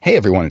Hey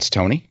everyone, it's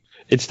Tony,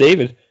 It's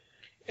David,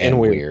 and and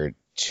we're we're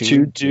two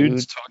two dudes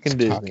dudes talking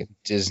talking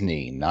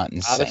Disney. Disney, not in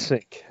Out of sync.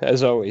 sync,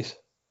 as always.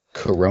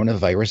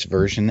 Coronavirus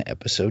version,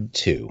 episode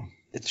 2.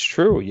 It's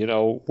true.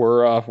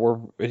 We're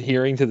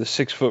adhering to the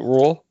 6 foot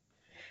rule,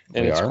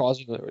 and We are?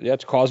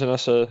 it's causing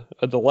us a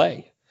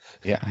delay.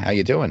 Yeah, how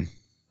you doing?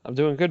 I'm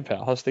doing good,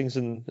 pal. How's things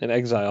in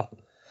exile?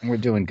 We're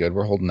doing good.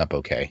 We're holding up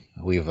okay.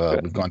 We've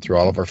Good. we've gone through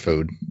all of our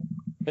food.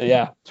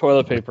 Yeah,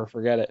 toilet paper,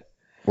 forget it.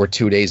 We're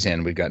 2 days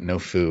in. We've got no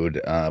food.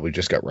 We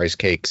just got rice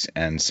cakes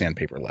and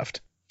sandpaper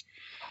left.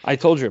 I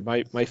told you,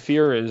 my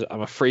fear is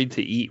I'm afraid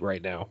to eat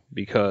right now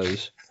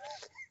because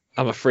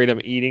I'm afraid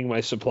I'm eating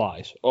my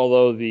supplies.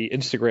 Although the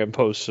Instagram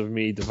posts of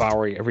me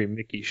devouring every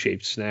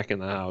Mickey-shaped snack in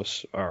the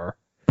house are,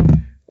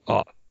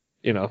 uh,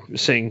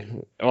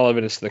 saying all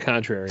evidence to the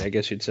contrary, I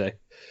guess you'd say.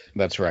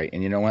 That's right.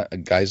 And you know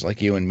what? Guys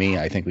like you and me,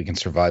 I think we can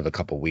survive a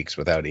couple weeks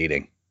without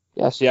eating.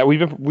 Yes, yeah, we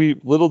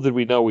little did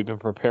we know we've been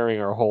preparing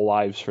our whole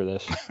lives for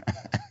this.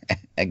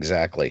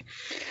 Exactly.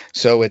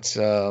 So it's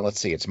let's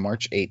see, it's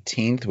March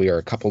 18th. We are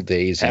a couple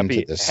days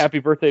into this. Happy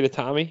birthday to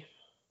Tommy,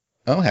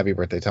 Oh, happy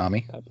birthday,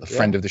 Tommy. A yeah,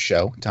 friend of the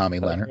show, Tommy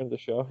friend Leonard. of the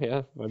show,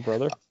 yeah, my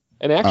brother.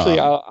 And actually,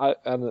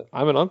 Um,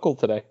 I'm an uncle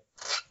today.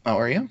 oh,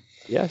 are you?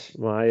 Yes,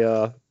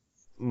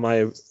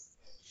 my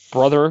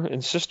brother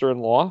and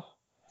sister-in-law,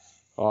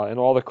 and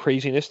all the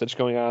craziness that's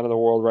going on in the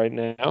world right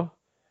now,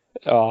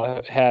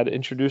 had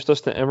introduced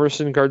us to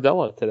Emerson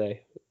Gardella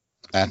today.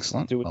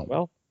 Excellent. Doing Well,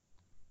 well.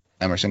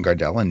 Emerson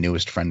Gardella,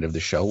 newest friend of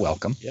the show.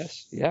 Welcome.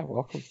 Yes, yeah,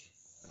 welcome.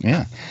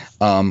 Yeah.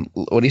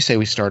 What do you say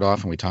we start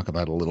off and we talk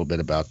about a little bit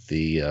about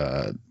the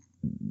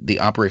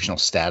operational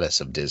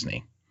status of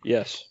Disney?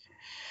 Yes.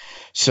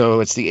 So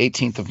it's the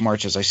 18th of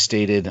March, as I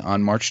stated.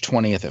 On March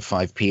 20th at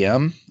 5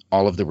 p.m.,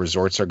 all of the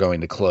resorts are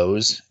going to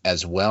close,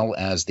 as well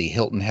as the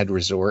Hilton Head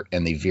Resort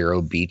and the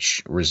Vero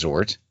Beach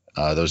Resort.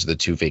 Those are the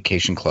two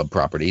vacation club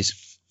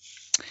properties.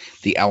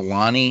 The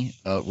Aulani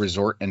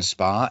Resort and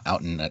Spa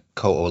out in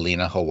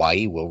Ko'olina,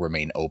 Hawaii, will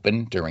remain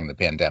open during the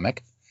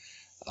pandemic.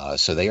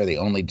 So they are the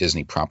only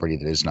Disney property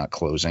that is not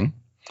closing.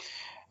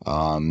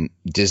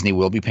 Disney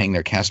will be paying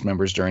their cast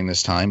members during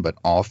this time, but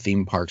all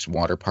theme parks,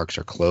 water parks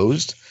are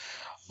closed.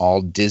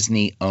 All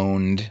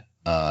Disney-owned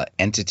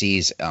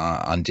entities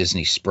on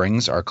Disney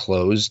Springs are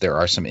closed. There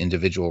are some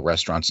individual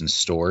restaurants and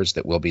stores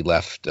that will be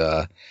left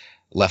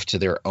to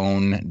their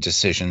own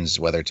decisions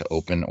whether to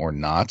open or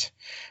not.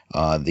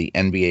 The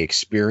NBA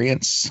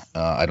Experience,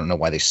 I don't know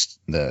why they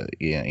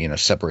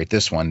separate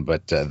this one,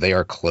 but they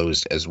are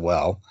closed as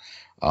well.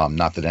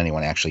 Not that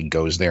anyone actually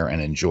goes there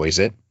and enjoys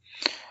it.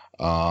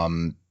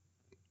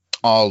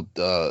 All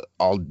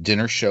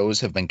dinner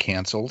shows have been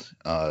canceled.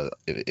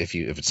 If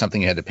it's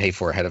something you had to pay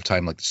for ahead of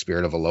time, like the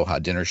Spirit of Aloha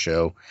dinner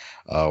show,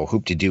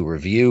 Hoop-de-Doo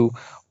Review,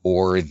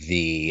 or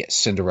the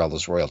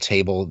Cinderella's Royal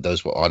Table,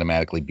 those will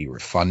automatically be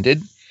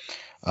refunded.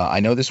 I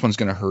know this one's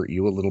going to hurt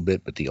you a little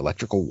bit, but the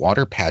Electrical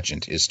Water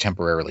Pageant is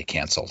temporarily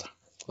canceled.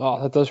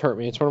 Oh, that does hurt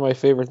me. It's one of my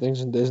favorite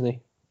things in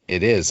Disney.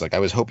 It is. Like, I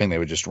was hoping they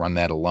would just run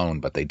that alone,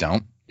 but they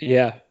don't.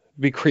 Yeah,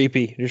 be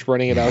creepy just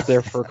running it out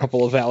there for a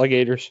couple of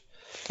alligators.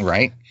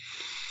 Right?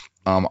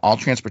 All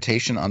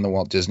transportation on the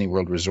Walt Disney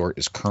World Resort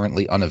is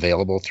currently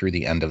unavailable through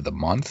the end of the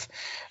month.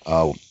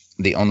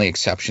 The only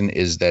exception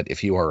is that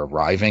if you are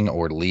arriving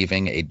or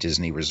leaving a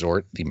Disney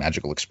resort, the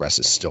Magical Express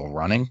is still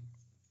running.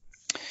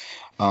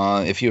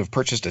 If you have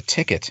purchased a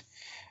ticket,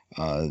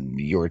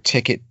 your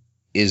ticket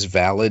is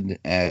valid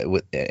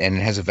and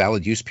it has a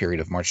valid use period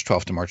of March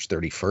 12th to March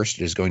 31st.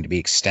 It is going to be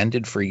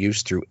extended for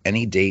use through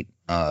any date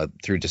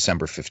through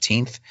December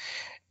 15th.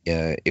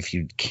 If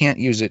you can't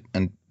use it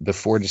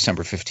before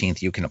December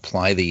 15th, you can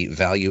apply the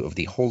value of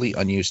the wholly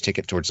unused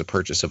ticket towards the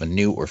purchase of a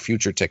new or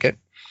future ticket.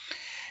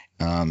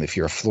 If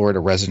you're a Florida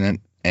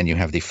resident and you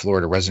have the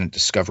Florida Resident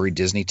Discovery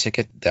Disney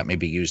ticket, that may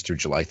be used through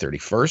July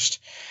 31st.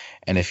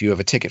 And if you have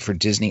a ticket for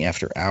Disney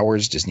After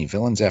Hours, Disney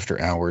Villains After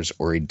Hours,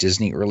 or a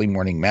Disney Early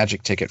Morning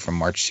Magic ticket from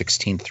March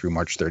 16th through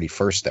March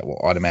 31st, that will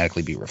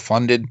automatically be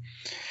refunded.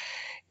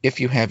 If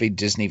you have a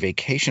Disney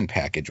Vacation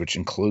Package, which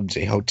includes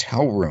a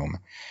hotel room,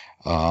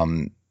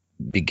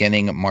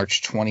 beginning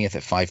March 20th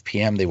at 5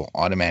 p.m., they will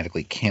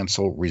automatically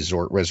cancel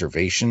resort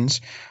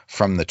reservations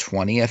from the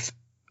 20th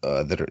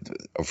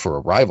for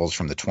arrivals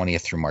from the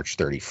 20th through March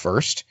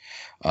 31st.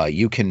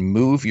 You can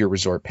move your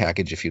resort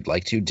package if you'd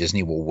like to.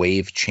 Disney will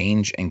waive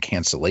change and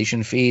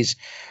cancellation fees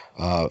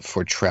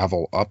for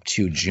travel up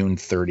to June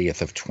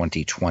 30th of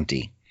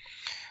 2020.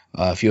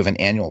 If you have an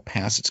annual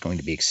pass, it's going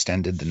to be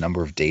extended the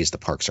number of days the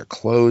parks are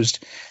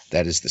closed.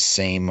 That is the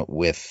same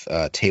with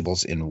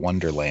Tables in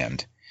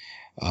Wonderland.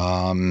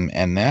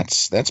 And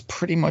that's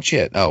pretty much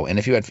it. Oh, and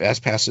if you had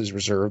fast passes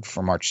reserved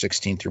for March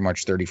 16th through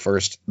March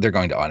 31st, they're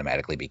going to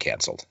automatically be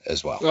canceled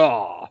as well.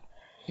 Oh,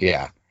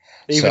 Yeah.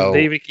 you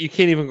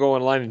can't even go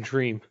online and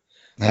dream.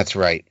 That's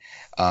right.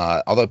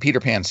 Although Peter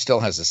Pan still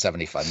has a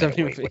 75-minute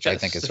wait, which I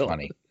think is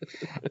funny.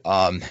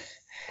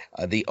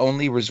 The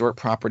only resort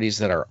properties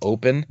that are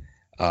open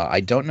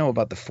I don't know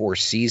about the Four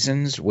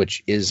Seasons,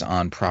 which is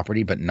on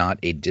property but not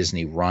a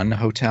Disney-run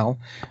hotel.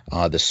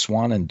 The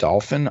Swan and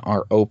Dolphin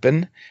are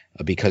open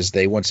because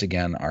they, once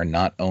again, are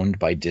not owned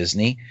by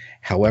Disney.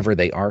 However,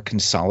 they are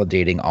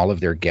consolidating all of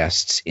their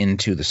guests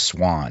into the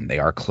Swan. They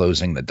are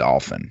closing the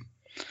Dolphin.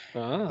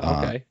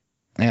 Okay.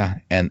 Yeah,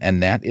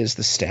 and that is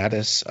the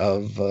status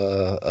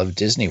of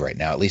Disney right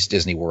now, at least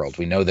Disney World.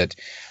 We know that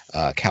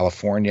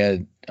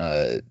California,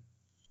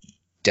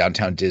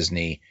 Downtown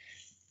Disney,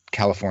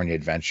 California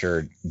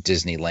Adventure,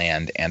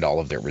 Disneyland, and all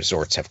of their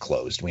resorts have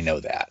closed. We know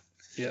that.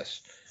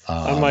 Yes.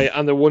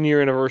 On the 1 year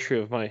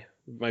anniversary of my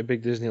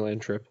big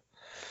Disneyland trip.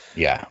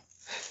 Yeah.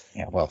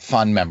 Yeah. Well,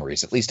 fun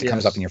memories. At least it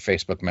comes up in your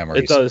Facebook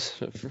memories. It does.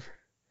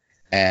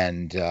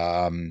 And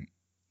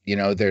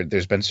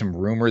there's been some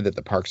rumor that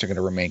the parks are going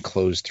to remain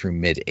closed through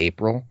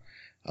mid-April.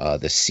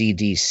 The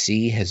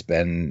CDC has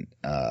been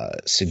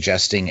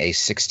suggesting a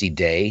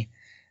 60-day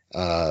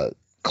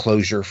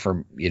closure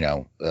for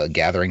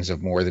gatherings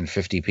of more than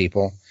 50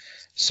 people.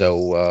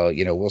 So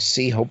we'll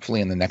see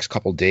hopefully in the next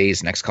couple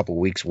days, next couple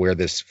weeks where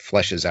this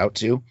fleshes out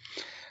to.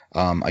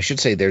 I should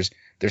say there's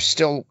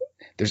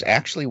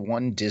actually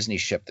one Disney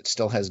ship that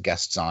still has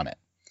guests on it.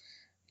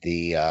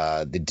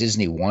 The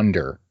Disney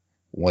Wonder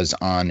was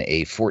on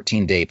a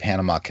 14-day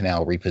Panama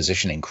Canal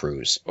repositioning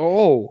cruise.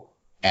 Oh.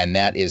 And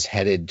that is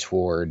headed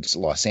towards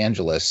Los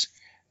Angeles.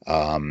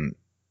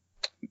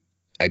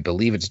 I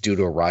believe it's due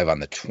to arrive on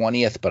the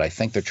 20th, but I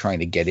think they're trying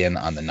to get in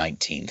on the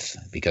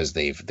 19th because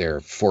they're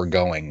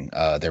foregoing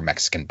their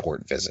Mexican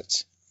port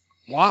visits.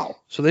 Wow.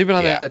 So they've been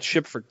on that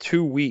ship for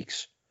 2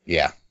 weeks.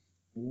 Yeah.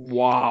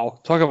 Wow.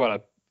 Talk about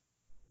a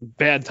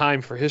bad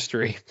time for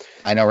history.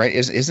 I know, right?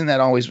 Isn't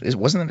that always?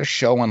 Wasn't it a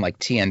show on like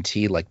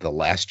TNT, like The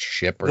Last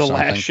Ship or something?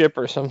 The Last Ship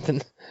or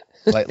something.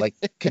 like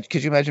could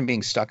you imagine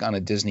being stuck on a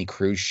Disney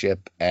cruise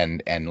ship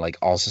and like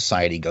all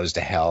society goes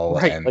to hell,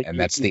 right, and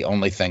that's the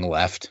only thing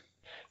left?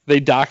 They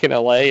dock in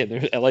LA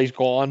and LA's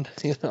gone,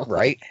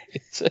 Right?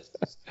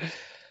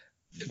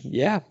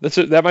 Yeah,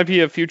 that might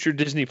be a future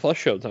Disney Plus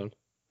show, Tone.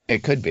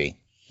 It could be.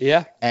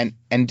 Yeah. And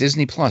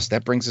Disney Plus,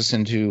 that brings us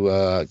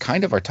into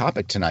kind of our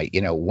topic tonight.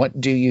 What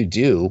do you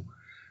do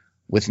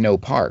with no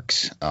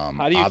parks?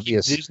 How do you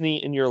keep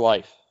Disney in your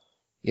life?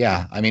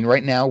 Yeah, I mean,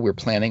 right now we're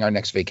planning our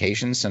next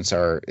vacation since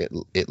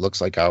it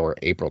looks like our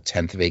April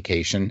 10th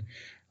vacation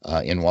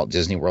in Walt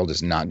Disney World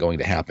is not going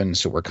to happen.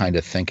 So we're kind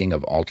of thinking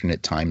of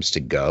alternate times to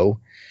go,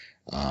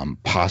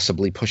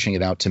 possibly pushing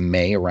it out to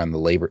May around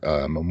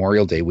the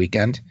Memorial Day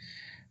weekend.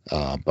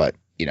 But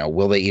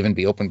will they even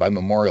be open by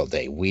Memorial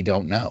Day? We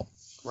don't know.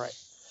 Right.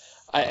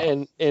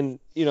 I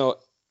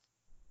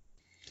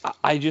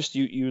just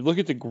you look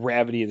at the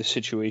gravity of the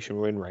situation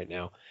we're in right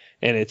now,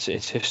 and it's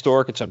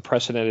historic, it's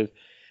unprecedented,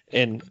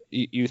 and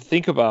you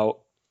think about,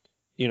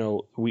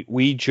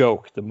 we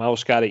joke the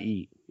mouse got to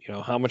eat.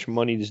 How much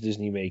money does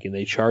Disney make, and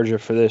they charge it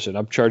for this and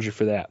upcharge it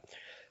for that.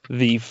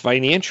 The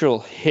financial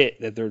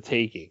hit that they're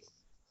taking,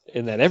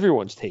 and that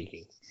everyone's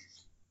taking,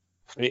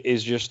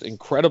 is just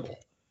incredible.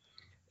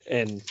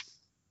 And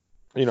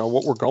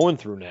what we're going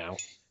through now,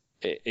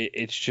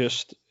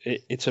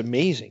 it's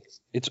amazing.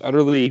 It's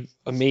utterly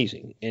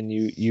amazing. And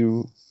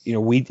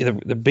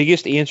the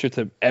biggest answer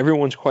to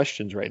everyone's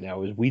questions right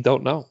now is we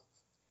don't know.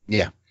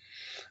 Yeah.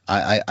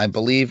 I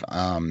believe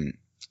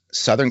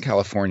Southern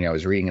California, I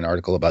was reading an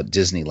article about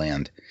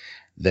Disneyland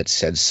that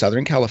said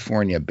Southern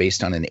California,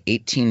 based on an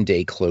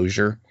 18-day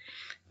closure,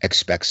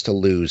 expects to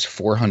lose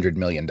 $400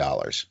 million.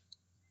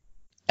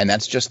 And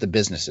that's just the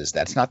businesses.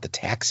 That's not the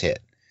tax hit.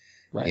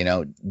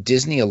 Right.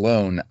 Disney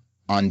alone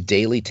on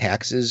daily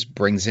taxes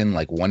brings in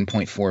like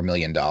 $1.4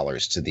 million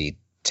to the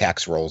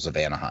tax rolls of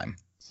Anaheim.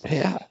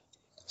 Yeah.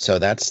 So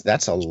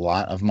that's a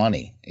lot of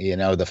money.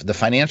 The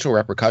financial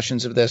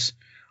repercussions of this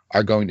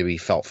are going to be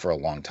felt for a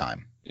long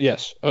time.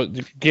 Yes,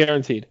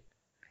 guaranteed.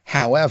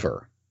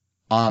 However,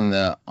 on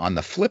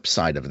the flip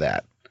side of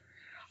that,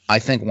 I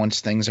think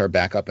once things are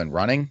back up and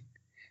running,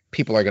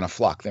 people are going to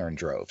flock there in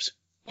droves.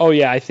 Oh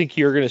yeah, I think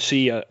you're going to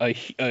see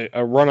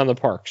a run on the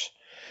parks.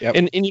 Yep.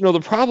 And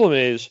the problem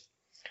is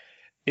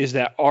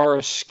that our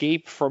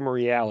escape from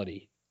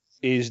reality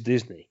is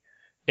Disney,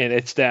 and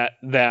it's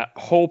that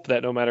hope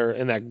that no matter,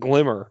 and that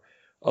glimmer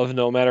of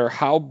no matter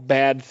how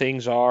bad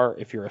things are,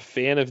 if you're a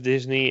fan of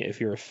Disney, if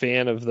you're a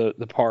fan of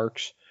the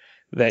parks,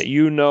 that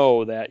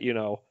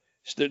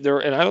there.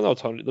 And I don't know,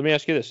 Tony. Let me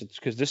ask you this: it's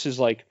because this is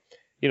like,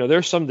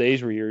 there's some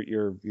days where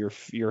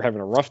you're having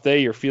a rough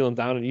day, you're feeling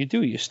down, and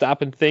you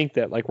stop and think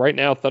that like right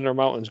now Thunder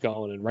Mountain's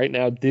going, and right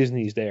now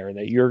Disney's there, and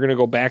that you're gonna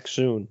go back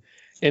soon,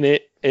 and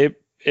it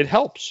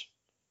helps.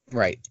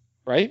 Right.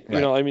 Right.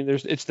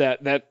 It's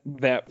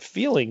that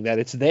feeling that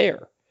it's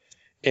there,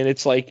 and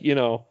it's like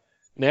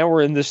now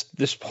we're in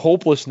this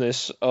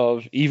hopelessness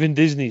of even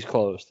Disney's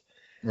closed.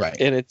 Right.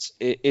 And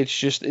it's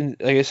just, like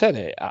I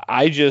said,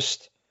 I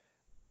just,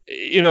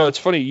 it's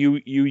funny. You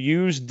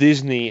use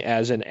Disney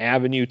as an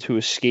avenue to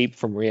escape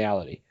from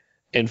reality.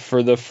 And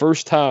for the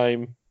first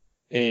time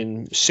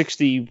in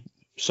 60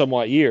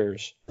 somewhat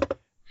years,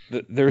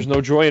 there's no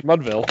joy in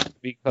Mudville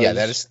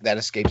because that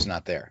escape's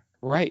not there.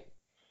 Right.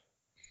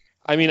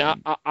 I mean,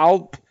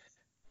 I'll,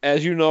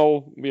 as you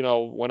know,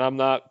 when I'm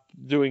not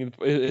doing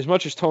as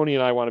much as Tony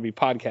and I want to be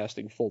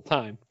podcasting full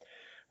time,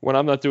 when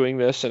I'm not doing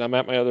this and I'm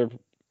at my other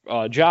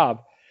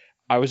job,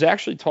 I was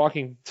actually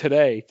talking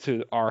today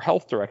to our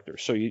health director.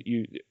 So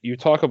you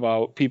talk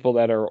about people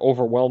that are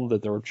overwhelmed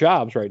at their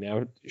jobs right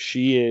now.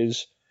 She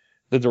is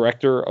the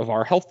director of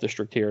our health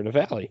district here in the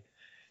Valley.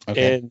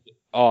 Okay. And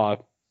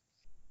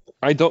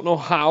I don't know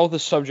how the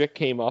subject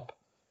came up,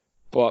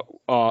 but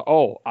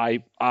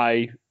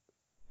I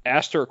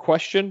asked her a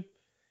question.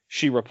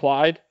 She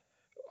replied.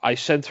 I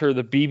sent her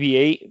the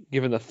BB-8,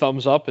 giving the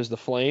thumbs up as the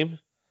flame,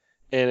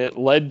 and it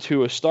led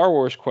to a Star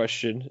Wars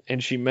question.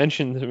 And she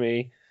mentioned to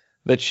me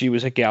that she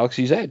was at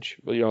Galaxy's Edge,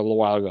 a little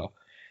while ago,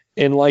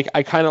 and like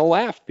I kind of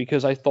laughed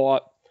because I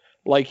thought,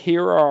 like,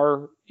 here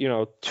are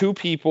two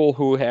people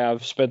who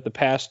have spent the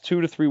past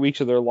 2 to 3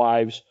 weeks of their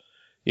lives,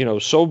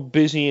 so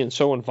busy and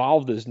so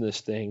involved in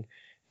this thing,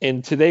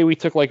 and today we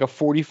took like a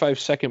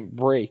 45-second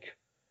break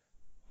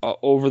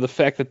over the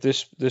fact that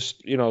this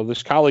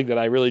colleague that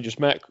I really just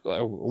met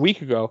a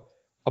week ago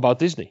about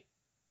Disney.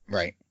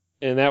 Right.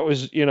 And that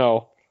was,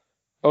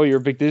 oh, you're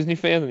a big Disney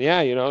fan? And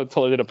yeah,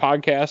 until I did a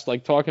podcast,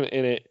 like talking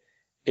in it,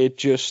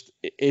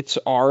 it's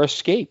our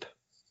escape.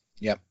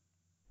 Yep.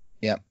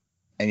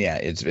 And yeah,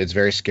 it's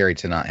very scary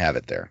to not have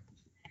it there.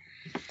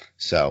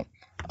 So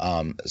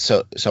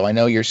I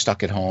know you're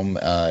stuck at home.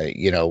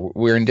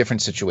 We're in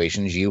different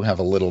situations. You have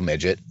a little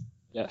midget.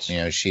 Yes.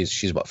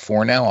 She's what,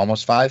 4 now,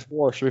 almost 5?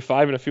 4, she'll be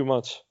 5 in a few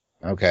months.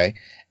 Okay.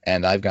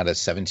 And I've got a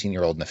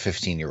 17-year-old and a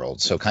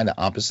 15-year-old. So kind of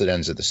opposite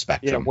ends of the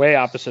spectrum. Yeah, way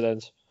opposite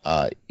ends.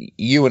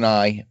 You and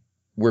I,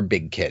 we're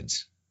big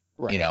kids.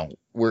 Right.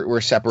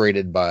 We're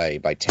separated by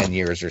 10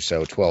 years or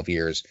so, 12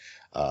 years.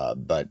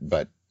 But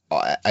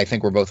I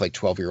think we're both like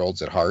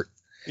 12-year-olds at heart.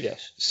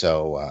 Yes.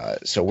 So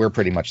we're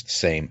pretty much the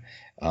same.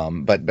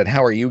 But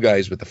how are you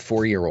guys with the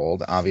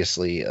 4-year-old?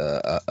 Obviously,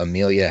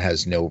 Amelia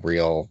has no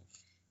real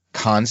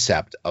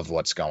concept of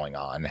what's going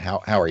on. How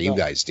are you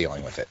guys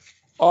dealing with it?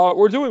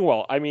 We're doing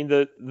well. I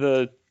mean,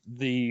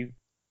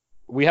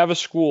 we have a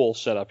school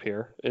set up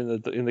here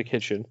in the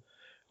kitchen.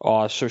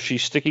 So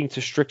she's sticking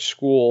to strict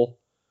school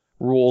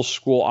rules,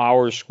 school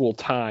hours, school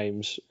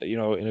times,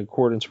 in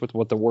accordance with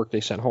what the work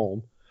they sent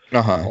home.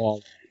 Uh-huh.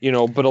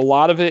 But a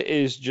lot of it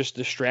is just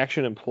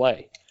distraction and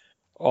play.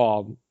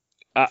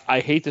 I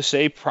hate to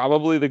say,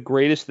 probably the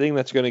greatest thing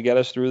that's going to get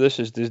us through this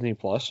is Disney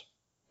Plus.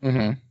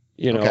 Mm-hmm.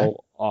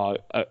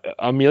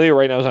 Amelia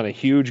right now is on a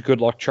huge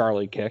Good Luck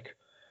Charlie kick.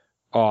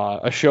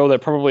 A show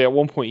that probably at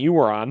one point you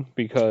were on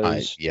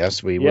because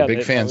yes, we were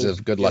big fans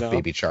of Good Luck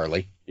Baby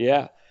Charlie.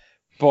 Yeah,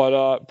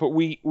 but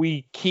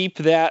we keep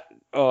that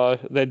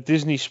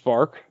Disney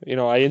spark. I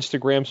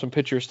Instagrammed some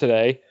pictures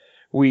today.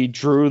 We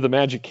drew the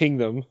Magic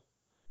Kingdom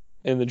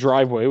in the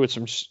driveway with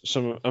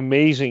some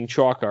amazing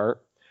chalk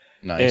art.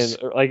 Nice.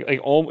 And like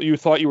you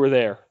thought you were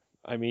there.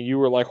 I mean, you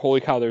were like,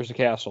 holy cow, there's the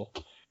castle.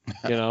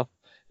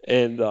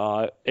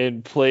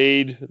 And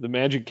played the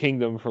Magic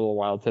Kingdom for a little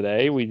while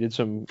today. We did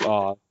some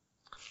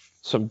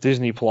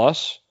Disney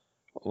Plus,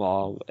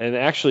 and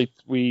actually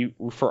we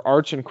for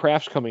arts and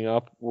crafts coming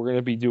up, we're going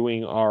to be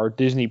doing our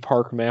Disney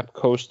Park map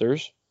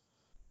coasters.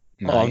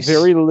 Nice.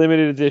 Very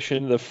limited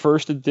edition. The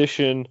first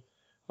edition,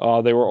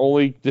 they were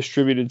only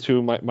distributed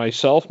to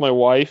myself, my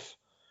wife,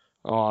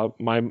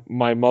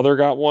 my mother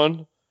got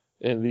one,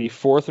 and the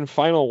fourth and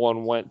final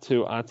one went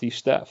to Auntie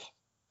Steph.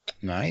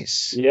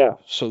 Nice. Yeah,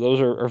 so those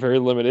are very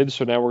limited.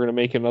 So now we're going to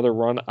make another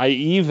run. I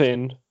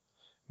even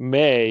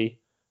may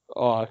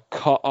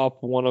cut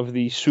up one of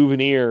the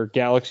souvenir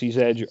Galaxy's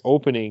Edge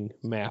opening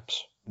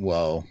maps.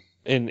 Whoa.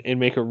 And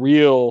make a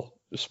real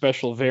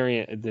special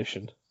variant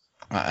edition.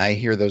 I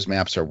hear those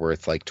maps are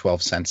worth like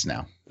 12 cents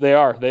now. They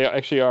are. They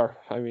actually are.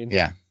 I mean.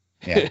 Yeah.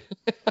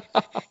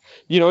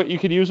 You know what you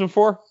could use them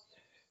for?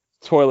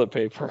 Toilet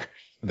paper.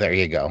 There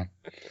you go.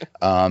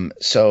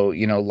 So,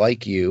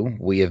 like you,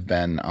 we have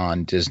been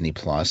on Disney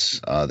Plus.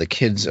 The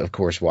kids, of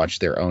course, watch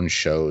their own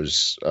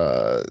shows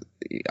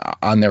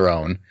on their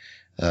own.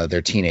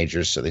 They're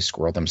teenagers, so they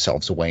squirrel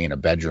themselves away in a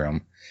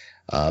bedroom.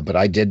 But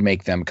I did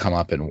make them come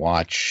up and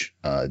watch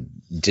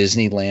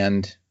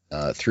Disneyland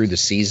Through the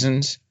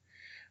Seasons,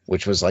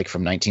 which was like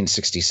from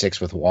 1966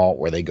 with Walt,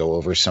 where they go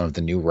over some of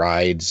the new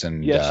rides.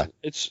 And yes,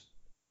 it's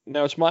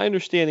my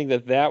understanding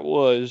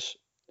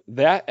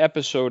that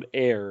episode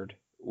aired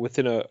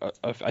within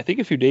I think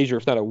a few days or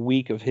if not a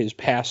week of his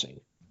passing.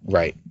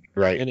 Right.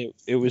 And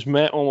it was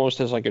meant almost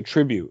as like a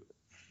tribute.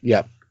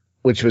 Yeah,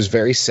 which was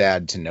very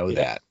sad to know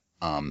that.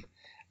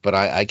 But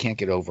I can't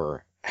get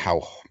over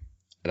how,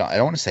 I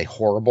don't want to say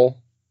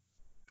horrible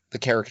the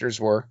characters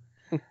were.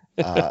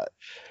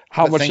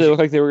 How much they look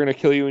like they were going to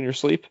kill you in your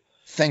sleep?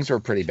 Things were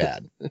pretty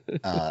bad.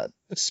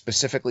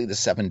 Specifically the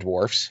 7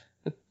 dwarfs.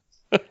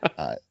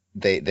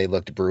 They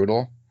looked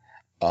brutal.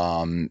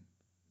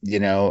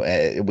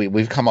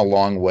 We've come a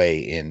long way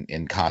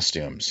in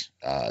costumes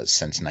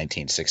since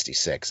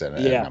 1966, and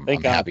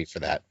I'm happy for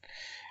that.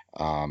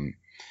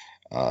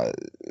 Uh,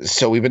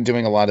 so we've been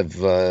doing a lot of,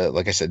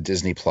 like I said,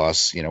 Disney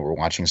Plus. We're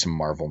watching some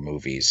Marvel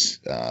movies.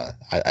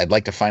 I'd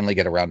like to finally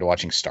get around to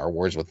watching Star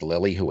Wars with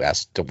Lily, who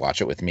asked to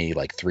watch it with me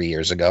like 3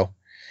 years ago,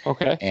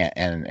 Okay.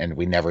 and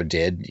we never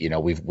did.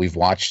 We've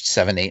watched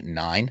 7, 8, and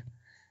 9,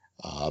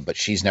 but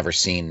she's never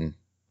seen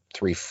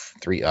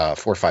 4,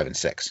 5, and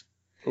 6.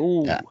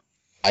 Ooh.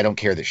 I don't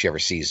care that she ever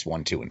sees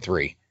 1, 2, and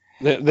 3.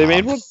 They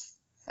made one?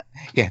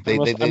 Yeah,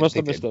 I must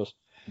have missed those.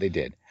 They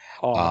did.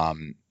 Oh.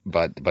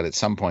 But at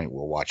some point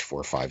we'll watch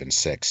 4, 5, and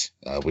 6.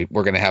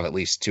 We're going to have at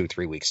least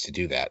 2-3 weeks to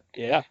do that.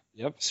 Yeah.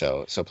 Yep.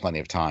 So plenty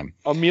of time.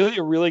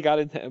 Amelia really got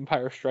into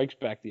Empire Strikes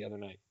Back the other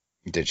night.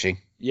 Did she?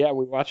 Yeah,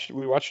 we watched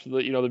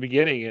the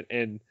beginning,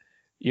 and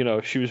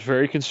she was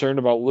very concerned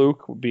about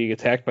Luke being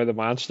attacked by the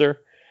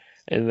monster,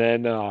 and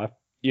then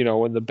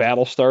when the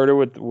battle started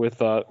with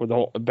the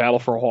whole battle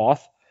for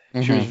Hoth,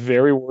 she was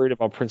very worried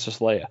about Princess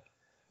Leia.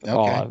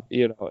 Okay.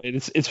 And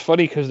it's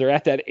funny because they're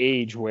at that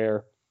age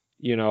where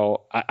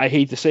I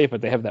hate to say it,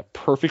 but they have that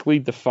perfectly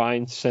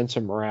defined sense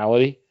of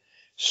morality.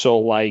 So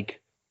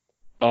like,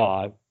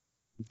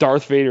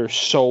 Darth Vader is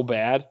so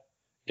bad,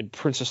 and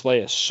Princess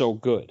Leia is so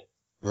good.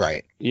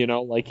 Right.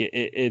 Like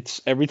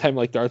it's every time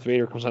like Darth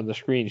Vader comes on the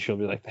screen, she'll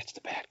be like, "That's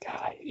the bad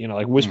guy,"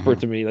 like whisper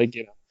it to me, like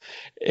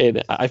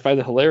and I find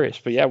it hilarious.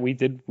 But yeah, we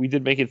did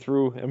make it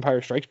through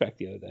Empire Strikes Back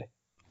the other day.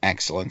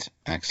 Excellent.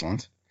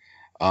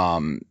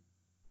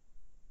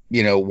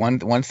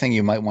 One thing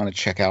you might want to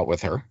check out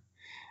with her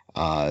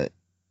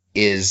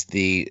is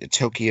the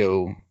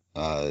Tokyo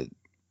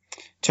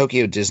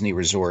Disney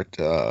Resort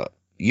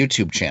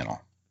YouTube channel.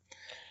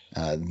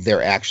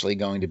 They're actually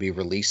going to be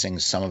releasing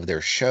some of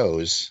their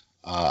shows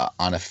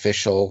on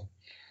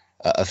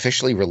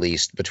officially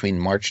released between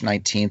March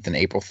 19th and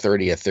April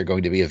 30th. They're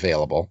going to be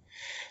available.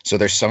 So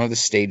there's some of the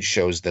stage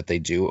shows that they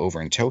do over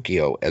in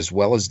Tokyo, as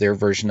well as their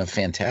version of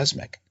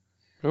Fantasmic,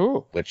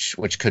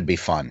 which could be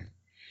fun.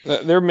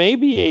 There may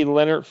be a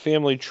Leonard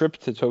family trip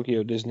to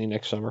Tokyo Disney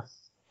next summer.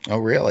 Oh,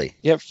 really?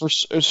 Yeah.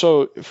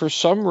 For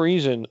some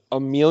reason,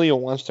 Amelia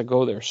wants to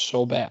go there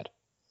so bad.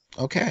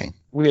 Okay.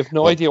 We have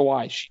no idea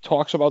why. She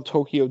talks about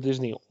Tokyo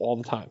Disney all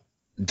the time.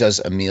 Does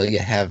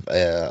Amelia have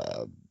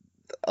a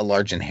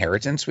large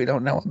inheritance we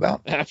don't know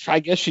about? I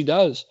guess she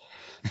does.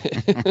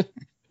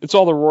 It's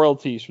all the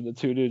royalties from the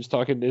two dudes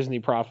talking Disney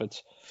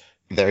profits.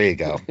 There you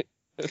go.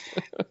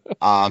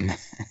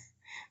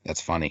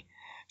 That's funny.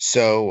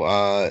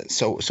 So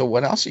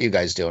what else are you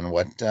guys doing?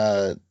 What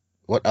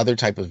other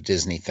type of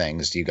Disney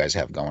things do you guys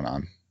have going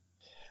on?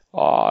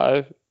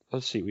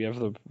 Let's see.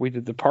 We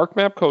did the park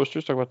map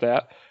coasters. Talk about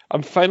that.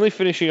 I'm finally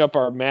finishing up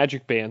our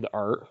Magic Band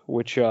art,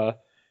 which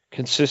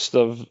consists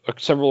of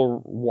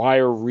several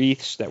wire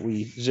wreaths that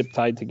we zip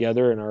tied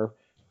together and are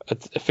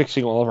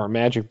affixing all of our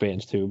Magic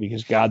Bands to.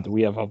 Because God,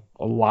 we have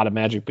a lot of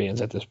Magic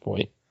Bands at this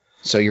point.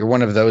 So you're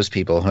one of those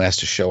people who has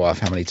to show off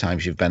how many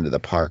times you've been to the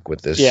park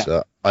with this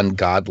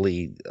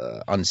ungodly,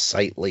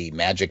 unsightly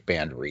Magic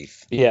Band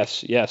wreath.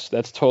 Yes,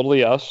 that's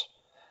totally us.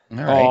 All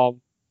right.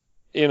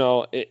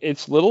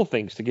 It's little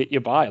things to get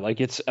you by.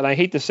 And I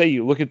hate to say,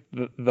 you look at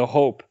the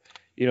hope.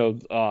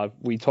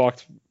 We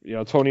talked.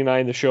 Tony and I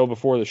in the show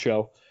before the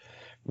show,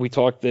 we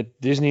talked that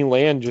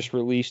Disneyland just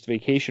released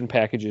vacation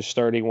packages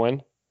starting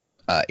when?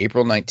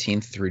 April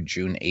 19th through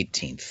June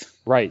 18th.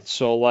 Right.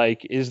 So,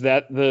 is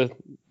that the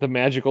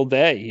magical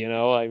day?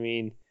 I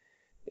mean,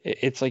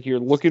 it's like you're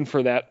looking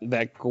for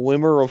that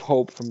glimmer of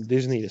hope from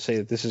Disney to say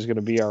that this is going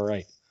to be all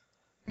right.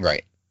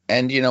 Right.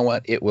 And you know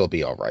what? It will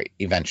be all right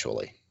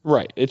eventually.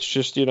 Right. It's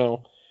just,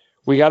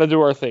 we got to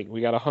do our thing.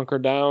 We got to hunker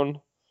down,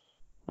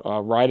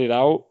 ride it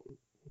out.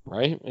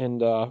 Right.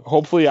 And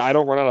hopefully I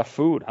don't run out of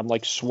food. I'm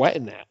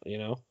sweating that,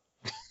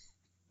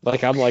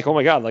 I'm like, oh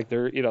my God,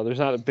 there's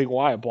not a Big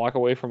Y a block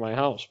away from my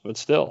house, but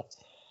still.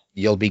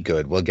 You'll be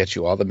good. We'll get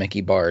you all the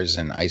Mickey bars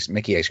and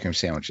Mickey ice cream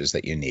sandwiches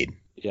that you need.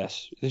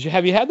 Yes.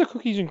 Have you had the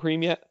cookies and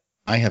cream yet?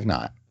 I have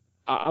not.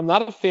 I'm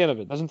not a fan of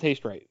it. It doesn't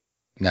taste right.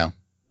 No.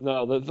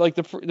 No,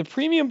 the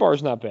premium bar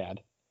is not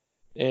bad.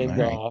 And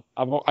right.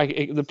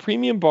 The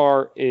premium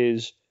bar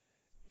it's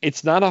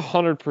not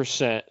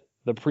 100%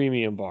 the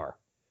premium bar,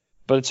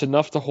 but it's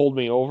enough to hold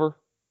me over.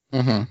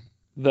 Mm-hmm.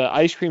 The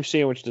ice cream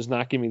sandwich does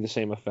not give me the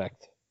same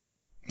effect.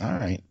 All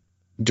right.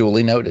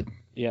 Duly noted.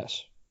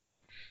 Yes.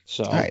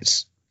 So. All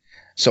right.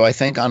 So I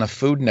think on a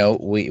food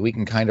note, we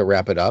can kind of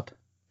wrap it up.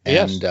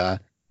 Yes. And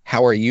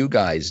how are you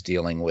guys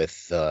dealing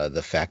with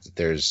the fact that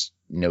there's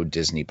no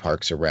Disney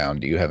parks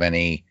around? Do you have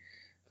any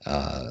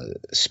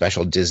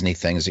special Disney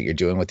things that you're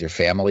doing with your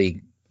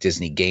family?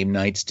 Disney game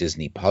nights,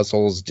 Disney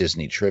puzzles,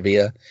 Disney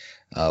trivia?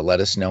 Let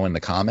us know in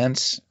the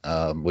comments,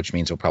 which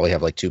means we'll probably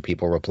have 2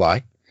 people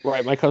reply.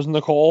 Right. My cousin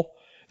Nicole.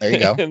 There you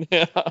go.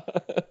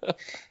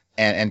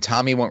 And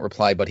Tommy won't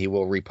reply, but he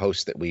will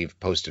repost that we've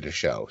posted a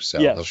show. So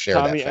he'll share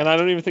Tommy, that fact. And I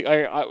don't even think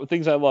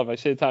things I love. I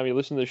say to Tommy,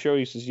 listen to the show.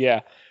 He says,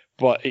 yeah.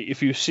 But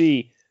if you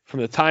see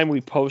from the time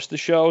we post the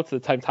show to the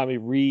time Tommy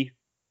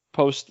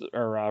reposts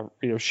or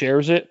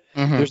shares it,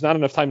 there's not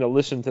enough time to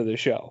listen to the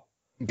show.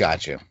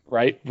 Got you.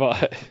 Right.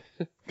 But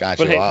got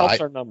but you. hey, it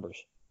helps our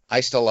numbers. I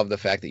still love the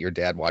fact that your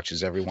dad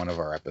watches every one of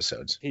our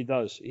episodes. He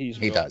does.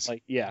 He does.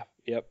 Like, yeah,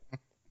 yep.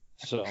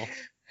 So.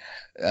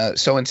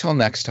 So until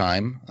next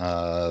time,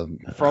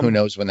 who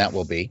knows when that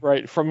will be?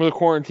 Right, from the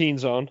quarantine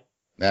zone.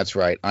 That's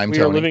right. We Tony.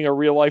 are living a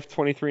real life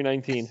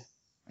 2319.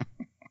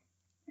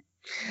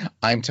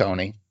 I'm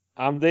Tony.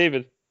 I'm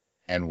David.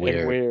 And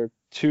we're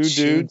two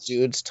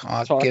dudes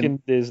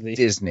talking Disney.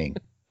 Disney.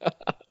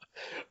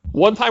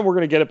 One time we're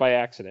going to get it by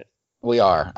accident. We are.